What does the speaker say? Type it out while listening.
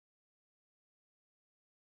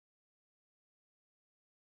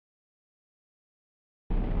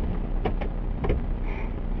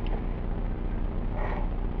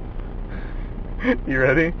You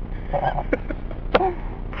ready? Alright,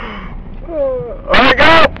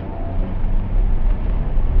 go!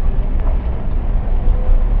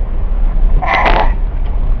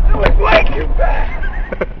 That was way too fast!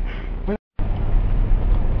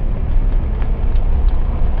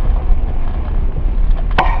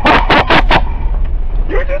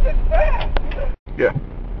 You're just as fast! Yeah.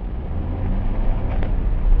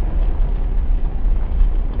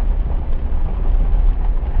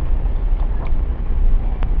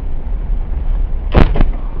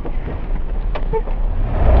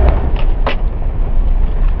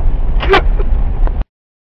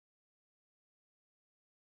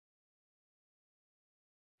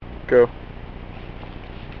 Go.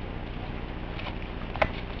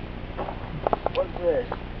 What's this?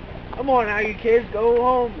 Come on now, you kids, go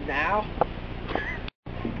home now.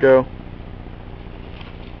 Go.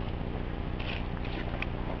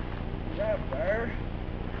 Is that a bear?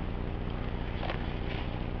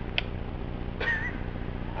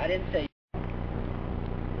 I didn't say.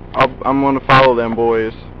 I'm gonna follow them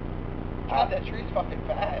boys. God, that tree's fucking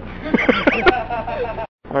fat.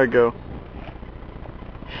 Alright, go.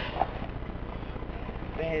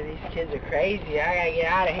 Man, these kids are crazy. I gotta get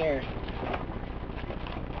out of here.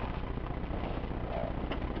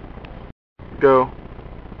 Go.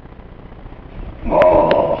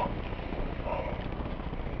 Oh.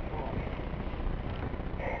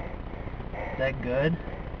 Is that good?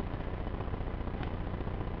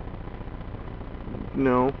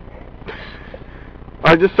 No.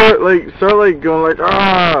 I just start going like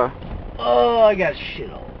ah. Oh, I got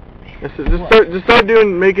shit all over me. Just start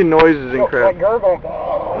making noises and crap.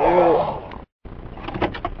 Oh.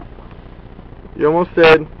 You almost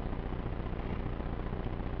dead.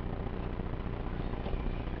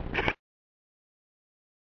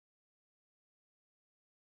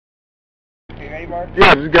 You ready, Mark?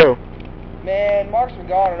 Yeah, just go. Man, Mark's been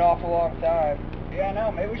gone an awful long time. Yeah, I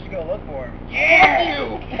know. Maybe we should go look for him.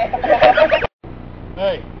 Yeah!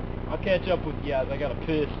 Hey, I'll catch up with you guys. I gotta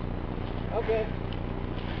piss. Okay.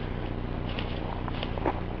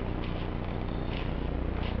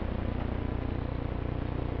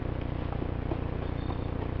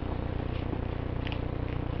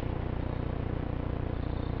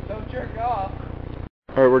 Don't jerk off.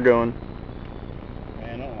 Alright, we're going.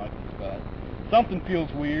 Man, I don't like this spot. Something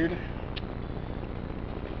feels weird.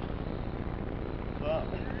 What's up?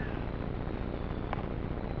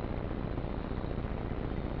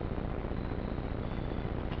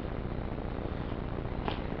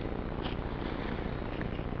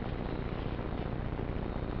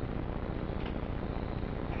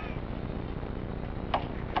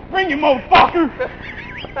 Bring you, motherfucker!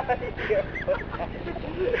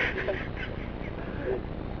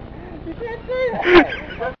 You can't say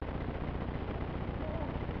that!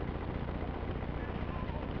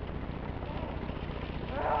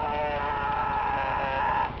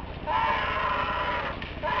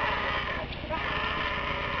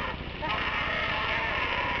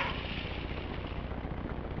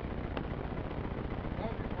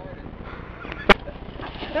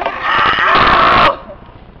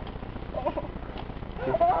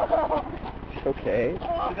 Okay.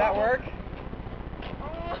 Did that work?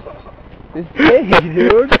 It's Jake,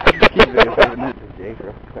 dude. Keep it open. This is Jake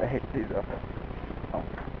real quick. He's up. Oh.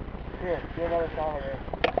 Here, do another song of it.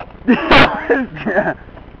 Yeah.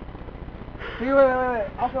 Here, wait.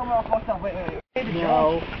 I'll film it off myself. Wait.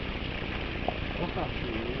 No. That's not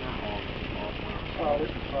true. You're not all. Oh, this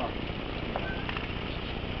is fun.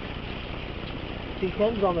 See,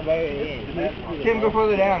 Tim's on the very end. Tim, go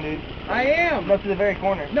further down, dude. I am. Go to the very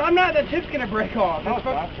corner. No, I'm not. The tip's gonna break off. No, it's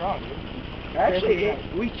not strong, dude. Actually,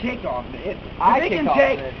 we kick off it. If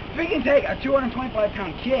it can take a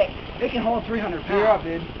 225-pound kick, it can hold 300 pounds. You're up,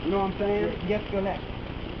 dude. You know what I'm saying? You have to go next.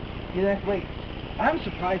 Get next weight. I'm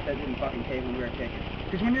surprised that didn't fucking cave when we were kicking.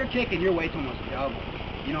 Because when you're kicking, your weight's almost double.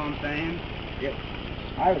 You know what I'm saying? Yep.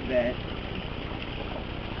 I would bet.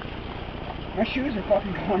 My shoes are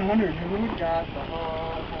fucking going under, dude. Got the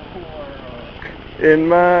whole world. In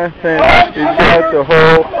my pants, you got the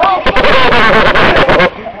whole.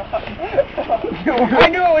 I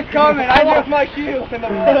knew it was coming. I lost my shoes in the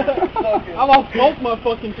I lost both my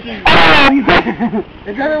fucking shoes.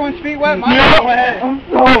 Is everyone's feet wet? Mine are wet. I'm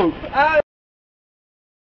soaked.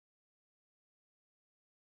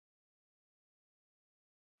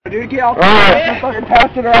 Dude, get off the Alright. fucking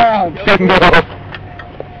pass it around. No.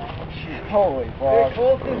 Holy fuck.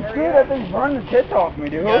 Dude, that thing's burning the tits off me,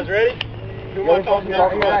 dude. You guys ready? Too much on You're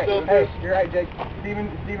that. right. Hey, you're right, Jake.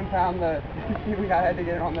 Steven found the Steven guy had to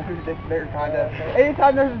get in on the who's they're kind of.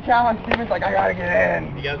 Anytime there's a challenge, Steven's like, I gotta get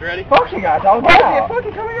in. You guys ready? Fuck you guys, I was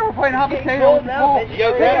fucking coming here, we're playing hot potato. You guys Pick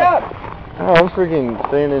it ready? up. Oh, I'm freaking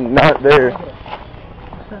standing not there.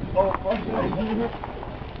 Oh, fuck.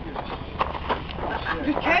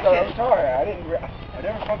 Just catch it. I'm sorry, I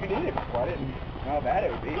never fucking did it before. I didn't know how bad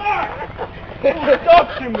it would be.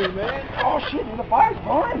 Talk to me, man. Oh shit, the fire's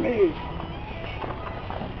burning me.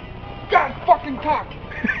 God fucking cock.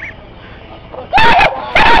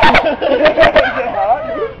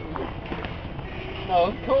 No,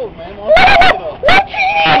 it's cold, man. Oh,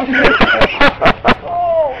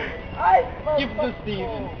 I Give it to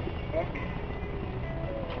Steven.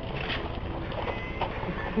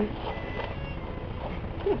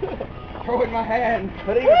 Throw it in my hand.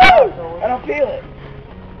 Put it in your mouth. I don't feel it.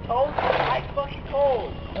 Cold? Ice fucking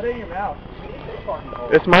cold. Put it in your mouth. It's fucking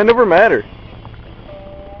cold. It's mine never matter.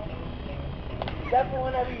 Definitely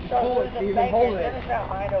whenever you start Hold it, losing Steven, fingers, hold then it. it's not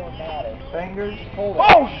mine don't matter. Fingers. Hold it.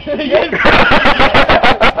 Oh, shit.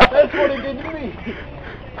 That's what it did to me.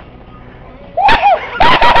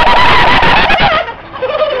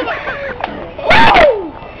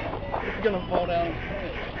 It's gonna fall down.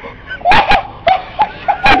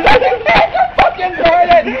 Fucking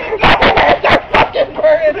burning! They're fucking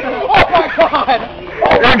burning! Oh my god!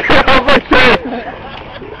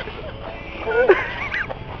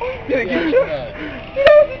 Did it get you?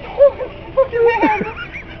 Fucking hand!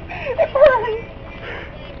 It burns!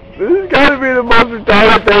 This has got to be the most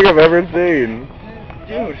retarded thing I've ever seen.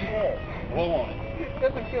 Dude. Blow on it. It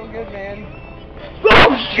doesn't feel good, man.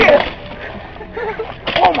 Oh shit!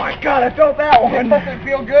 Oh my god, I felt that one! It doesn't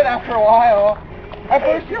feel good after a while. At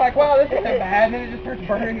first you're like, wow, this isn't bad, and then it just starts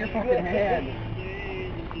burning your fucking hand.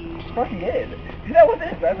 It's fucking good. Is that what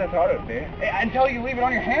this is? That's what I thought it would be. Until you leave it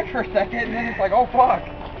on your hand for a second, and then it's like, oh fuck.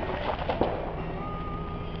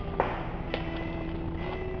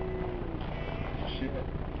 Shit.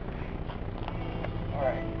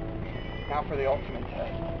 Alright. Now for the ultimate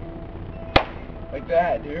test. Like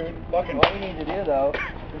that, dude. Fucking. What you need to do though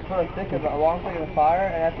is put a long stick of the fire,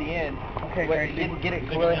 and at the end, Okay, wait, great. get it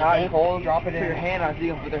really hot and cold. Drop it in. Put your hand on it so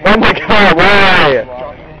you can put their Oh hand. my god, why?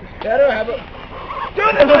 Drop it in. I don't have a...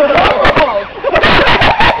 Dude, this is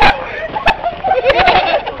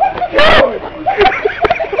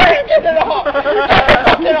Get it off!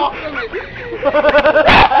 Get it off of me!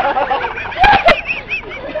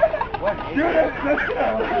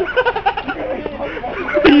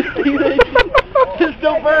 Dude, It's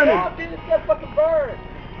still burning. Dude, it's gonna fucking burn.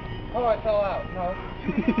 oh, it fell out. No.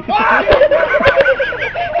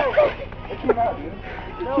 It came out, dude.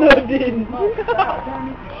 No, it didn't.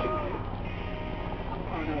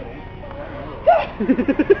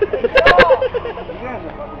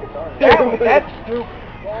 That's stupid.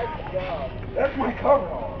 That's my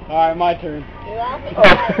coverall. Alright, my turn. Dude, I don't think it's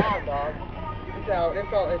that loud, dog. It's out.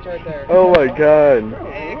 It's right there. Oh my god.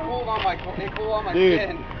 Hey, it cooled on my Dude,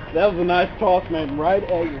 skin. that was a nice toss, man. Right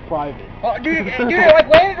at your private. Oh, dude, it like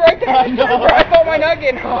landed right there. I know. I felt my nut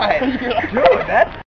getting hot. Dude, that's